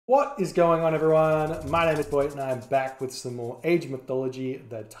What is going on, everyone? My name is Boy and I'm back with some more Age of Mythology,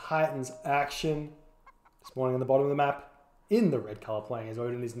 the Titans action. This morning on the bottom of the map, in the red color playing as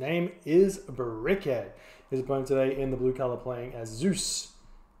Odin. His name is Brickhead. His opponent today in the blue color playing as Zeus.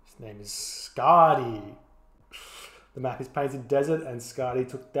 His name is Skady. The map is painted desert and Skady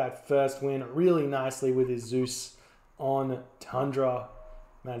took that first win really nicely with his Zeus on Tundra,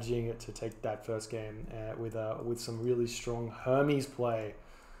 managing to take that first game with some really strong Hermes play.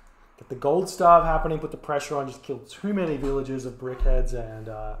 Get the gold starve happening, put the pressure on, just killed too many villagers of Brickheads, and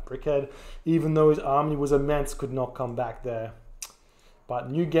Brickhead, even though his army was immense, could not come back there. But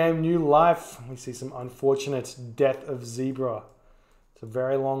new game, new life. We see some unfortunate death of zebra. It's a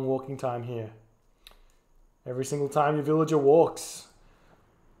very long walking time here. Every single time your villager walks,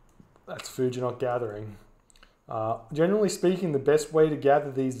 that's food you're not gathering. Generally speaking, the best way to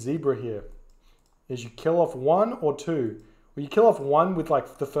gather these zebra here is you kill off one or two. Well, you kill off one with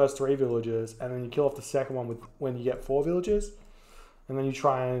like the first 3 villagers, and then you kill off the second one with when you get 4 villagers, and then you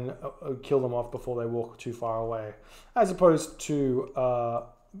try and kill them off before they walk too far away. As opposed to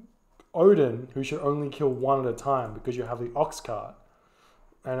Odin, who should only kill one at a time because you have the ox cart.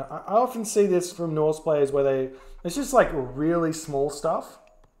 And I often see this from Norse players where it's just like really small stuff,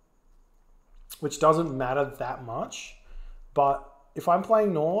 which doesn't matter that much. But if I'm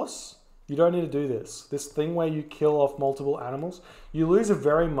playing Norse, you don't need to do this. This thing where you kill off multiple animals, you lose a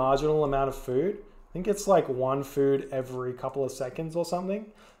very marginal amount of food. I think it's like 1 food every couple of seconds or something.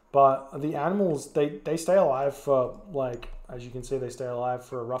 But the animals, they stay alive for, like, as you can see, they stay alive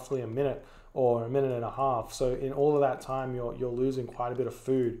for roughly a minute or a minute and a half. So in all of that time, you're losing quite a bit of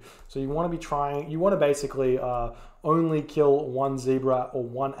food. So you want to be you want to basically only kill 1 zebra or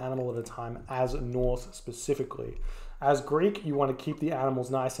 1 animal at a time as Norse specifically. As Greek, you want to keep the animals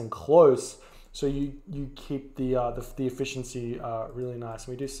nice and close, so you keep the efficiency really nice.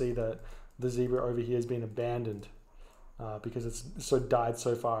 And we do see that the zebra over here has been abandoned because it's died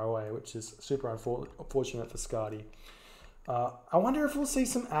so far away, which is super unfortunate for Skady. I wonder if we'll see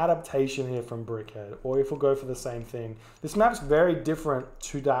some adaptation here from Brickhead, or if we'll go for the same thing. This map's very different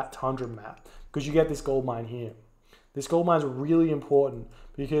to that Tundra map because you get this gold mine here. This gold mine is really important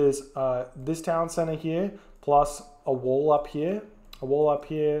because this town center here, plus a wall up here,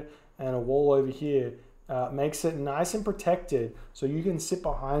 and a wall over here, makes it nice and protected, so you can sit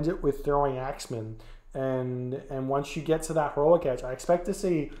behind it with throwing axemen. And once you get to that heroic edge, I expect to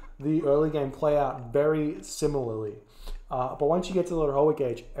see the early game play out very similarly. But once you get to the heroic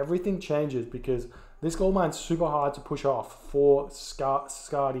edge, everything changes because this gold mine's super hard to push off for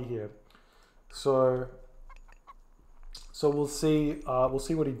Skady here. So we'll see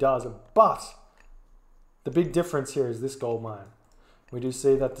what he does. But the big difference here is this gold mine. We do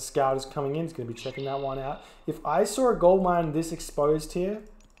see that the scout is coming in. He's going to be checking that one out. If I saw a gold mine this exposed here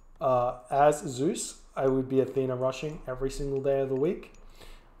as Zeus, I would be Athena rushing every single day of the week.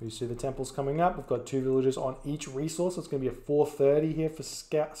 We see the temples coming up. We've got 2 villagers on each resource. So it's going to be a 430 here for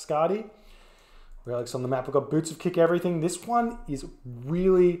Skady. Relics on the map. We've got Boots of Kick Everything. This one is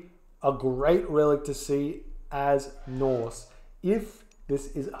really a great relic to see as Norse if this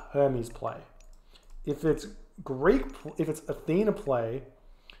is Hermes play. If it's Greek, if it's Athena play,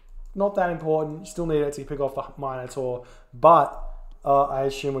 not that important. You still need it to pick off the Minotaur, but I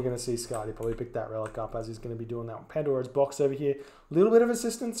assume we're going to see Skady probably pick that relic up, as he's going to be doing that on Pandora's box over here. A little bit of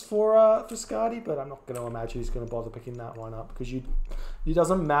assistance for Skady, but I'm not going to imagine he's going to bother picking that one up because it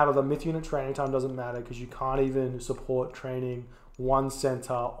doesn't matter. The myth unit training time doesn't matter because you can't even support training 1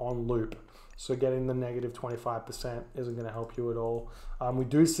 center on loop. So getting the negative 25% isn't going to help you at all. We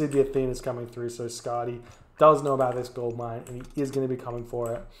do see the Athenas coming through, so Skady does know about this gold mine, and he is going to be coming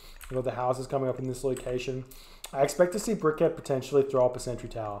for it. You know, the houses coming up in this location. I expect to see Brickhead potentially throw up a sentry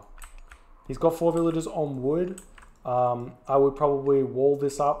tower. He's got 4 villagers on wood. I would probably wall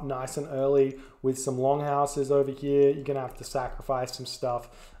this up nice and early with some longhouses over here. You're going to have to sacrifice some stuff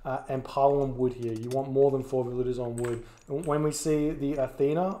and pile on wood here. You want more than 4 villagers on wood. When we see the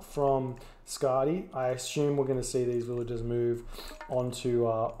Athena from Skady, I assume we're going to see these villagers move onto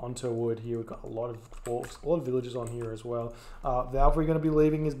wood here. We've got a lot of villagers on here as well. Valkyrie going to be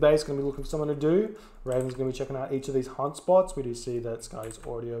leaving his base, going to be looking for someone to do. Raven's going to be checking out each of these hunt spots. We do see that Skady's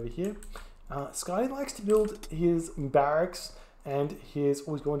already over here. Skady likes to build his barracks and he's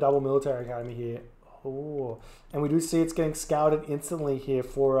going double military academy here. Oh, and we do see it's getting scouted instantly here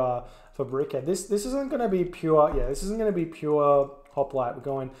for Brickhead. This isn't going to be pure. Yeah, this isn't going to be pure hoplite. We're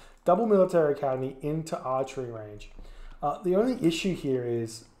going double military academy into archery range. The only issue here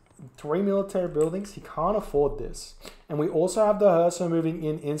is 3 military buildings. He can't afford this. And we also have the Herso moving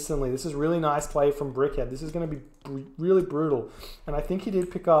in instantly. This is really nice play from Brickhead. This is going to be really brutal. And I think he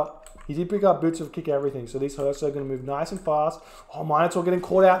did pick up Boots of Kick Everything. So these Ursa are going to move nice and fast. Oh, Minotaur getting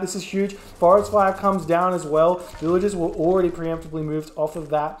caught out. This is huge. Forest Fire comes down as well. Villagers were already preemptively moved off of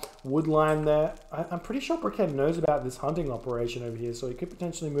that wood line there. I'm pretty sure Brickhead knows about this hunting operation over here. So he could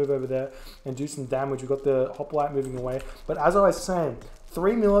potentially move over there and do some damage. We've got the Hoplite moving away. But as I was saying,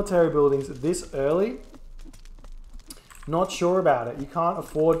 3 military buildings this early. Not sure about it. You can't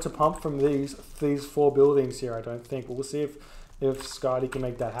afford to pump from these 4 buildings here, I don't think. But we'll see if Skady can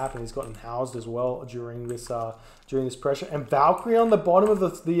make that happen. He's gotten housed as well during this pressure. And Valkyrie on the bottom of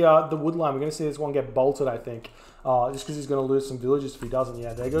the wood line. We're going to see this one get bolted, I think. Just because he's going to lose some villagers if he doesn't.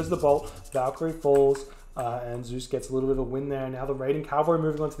 Yeah, there goes the bolt. Valkyrie falls. And Zeus gets a little bit of a win there. Now the raiding cavalry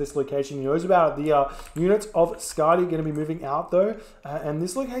moving on to this location. He knows about it. The units of Skady going to be moving out though. And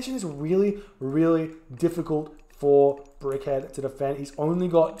this location is really, really difficult for Brickhead to defend. He's only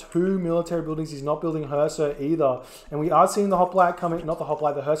got 2 military buildings. He's not building Hersa either. And we are seeing the Hoplite coming, not the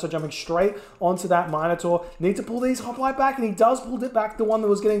Hoplite, the Hersa jumping straight onto that Minotaur. Need to pull these Hoplite back, and he does pull it back, the one that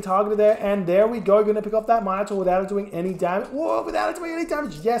was getting targeted there. And there we go, going to pick off that Minotaur without it doing any damage. Whoa, without it doing any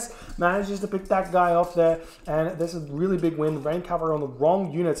damage. Yes, manages to pick that guy off there. And this is a really big win. The rain cavalry on the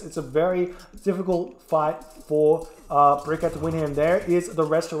wrong units. It's a very difficult fight for Brickhead to win here. And there is the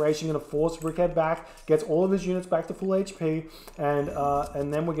restoration, going to force Brickhead back, gets all of his units back to full HP,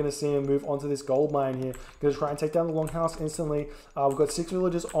 and then we're going to see him move onto this gold mine here. Going to try and take down the longhouse instantly. We've got 6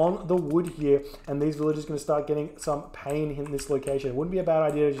 villagers on the wood here, and these villagers are going to start getting some pain in this location. It wouldn't be a bad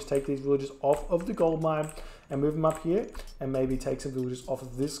idea to just take these villagers off of the gold mine and move them up here, and maybe take some villagers off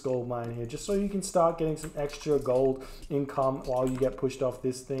of this gold mine here, just so you can start getting some extra gold income while you get pushed off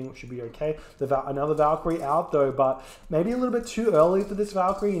this thing, which should be okay. Another Valkyrie out though, but maybe a little bit too early for this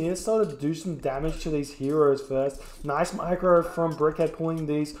Valkyrie. You need to start to do some damage to these heroes first. Nice micro from Brickhead pulling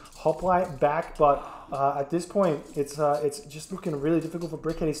these Hoplite back, but at this point, it's just looking really difficult for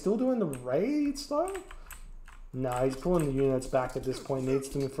Brickhead. He's still doing the raids though. No, he's pulling the units back at this point. Needs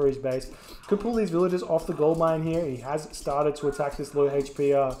them for his base. Could pull these villagers off the gold mine here. He has started to attack this low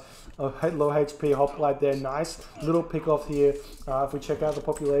HP Hoplite there. Nice little pick off here. If we check out the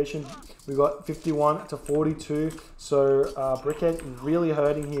population, we got 51 to 42. So Brickhead really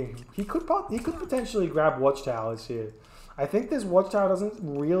hurting here. He could potentially grab watchtowers here. I think this watchtower doesn't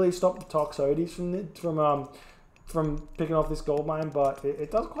really stop the Toxotes from picking off this gold mine, but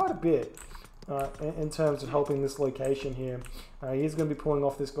it does quite a bit. In terms of helping this location here. He's going to be pulling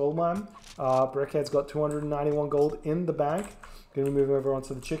off this gold mine. Brickhead's got 291 gold in the bank. Going to be moving over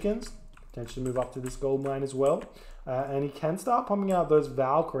onto the chickens. Potentially move up to this gold mine as well. And he can start pumping out those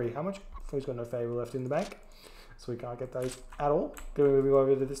Valkyrie. How much? He's got no favor left in the bank, so we can't get those at all. Going to be moving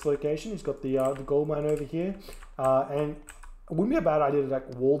over to this location. He's got the gold mine over here. And it wouldn't be a bad idea to like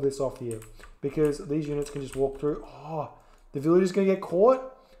wall this off here, because these units can just walk through. Oh, the villager's going to get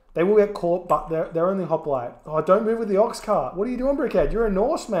caught. They will get caught, but they're only Hoplite. Oh, don't move with the ox cart. What are you doing, Brickhead? You're a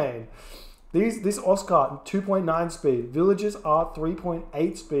Norse, man. This ox cart, 2.9 speed. Villagers are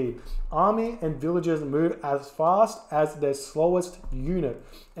 3.8 speed. Army and villagers move as fast as their slowest unit.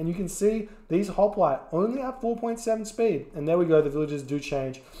 And you can see these Hoplite only have 4.7 speed. And there we go, the villagers do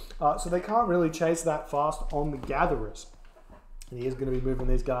change. So they can't really chase that fast on the gatherers. And he is going to be moving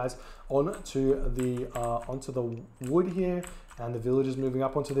these guys onto the wood here. And the villagers moving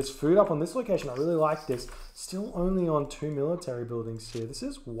up onto this food up on this location. I really like this. Still only on 2 military buildings here. This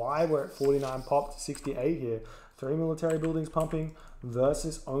is why we're at 49 pop to 68 here. 3 military buildings pumping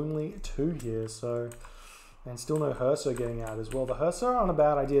versus only 2 here. So, and still no Hersa getting out as well. The Hersa aren't a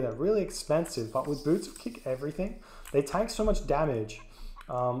bad idea. They're really expensive, but with Boots of Kick Everything, they tank so much damage.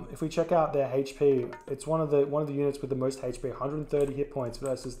 If we check out their HP, it's one of the units with the most HP, 130 hit points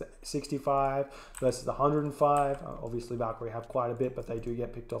versus the 65 versus the 105. Obviously, Valkyrie have quite a bit, but they do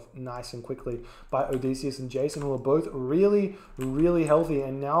get picked off nice and quickly by Odysseus and Jason, who are both really, really healthy.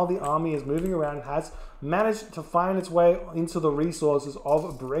 And now the army is moving around and has managed to find its way into the resources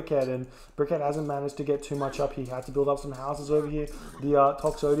of Brickhead, and Brickhead hasn't managed to get too much up. He had to build up some houses over here. The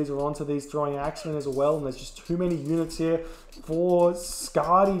Toxotes are onto these throwing axemen as well, and there's just too many units here for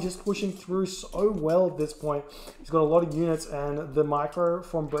Skady, just pushing through so well at this point. He's got a lot of units, and the micro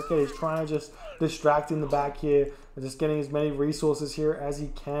from Brickhead is trying to just distract in the back here, just getting as many resources here as he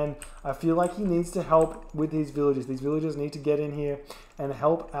can. I feel like he needs to help with these villagers. These villagers need to get in here and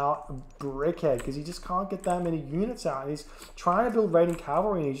help out Brickhead, because he just can't get that many units out. And he's trying to build raiding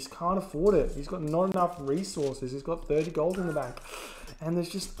cavalry, and he just can't afford it. He's got not enough resources. He's got 30 gold in the bank. And there's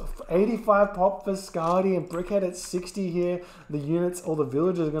just 85 pop for Skady, and Brickhead at 60 here. The units or the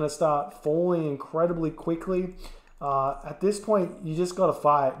villagers are going to start falling incredibly quickly. At this point, you just got to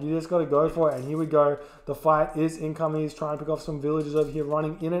fight. You just got to go for it. And here we go. The fight is incoming. He's trying to pick off some villagers over here,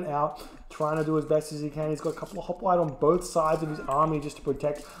 running in and out, trying to do as best as he can. He's got a couple of hoplite on both sides of his army just to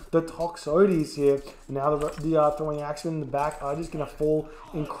protect the Toxotes here. Now the throwing axemen in the back are just going to fall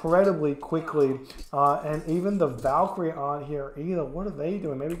incredibly quickly. And even the Valkyrie aren't here either. What are they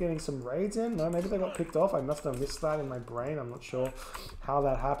doing? Maybe getting some raids in? No, maybe they got picked off. I must have missed that in my brain. I'm not sure how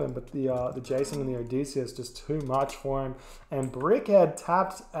that happened. But the Jason and the Odysseus, just too much for him. And Brickhead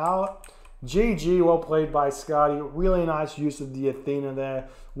taps out. GG, well played by Skady. Really nice use of the Athena there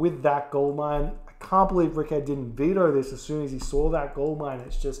with that gold mine. I can't believe Brickhead didn't veto this as soon as he saw that gold mine.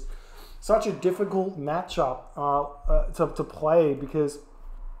 It's just such a difficult matchup to play, because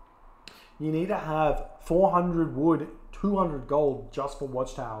you need to have 400 wood, 200 gold just for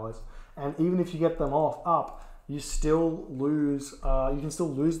watchtowers. And even if you get them up, you still lose. You can still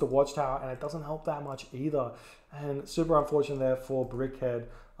lose the watchtower, and it doesn't help that much either. And super unfortunate there for Brickhead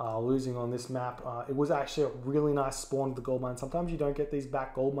losing on this map. It was actually a really nice spawn of the gold mine. Sometimes you don't get these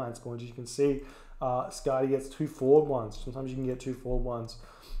back gold mine spawns. As you can see, Skady gets 2 forward ones. Sometimes you can get 2 forward ones.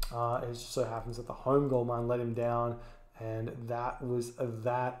 It just so happens that the home gold mine let him down, and that was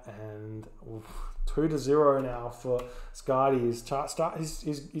that. And 2-0 now for Skady.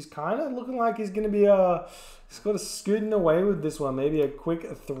 He's kind of looking like he's going to be he's got a scooting away with this one. Maybe a quick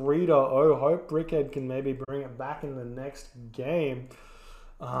 3-0. Hope Brickhead can maybe bring it back in the next game.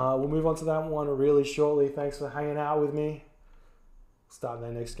 We'll move on to that one really shortly. Thanks for hanging out with me. Start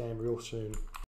their next game real soon.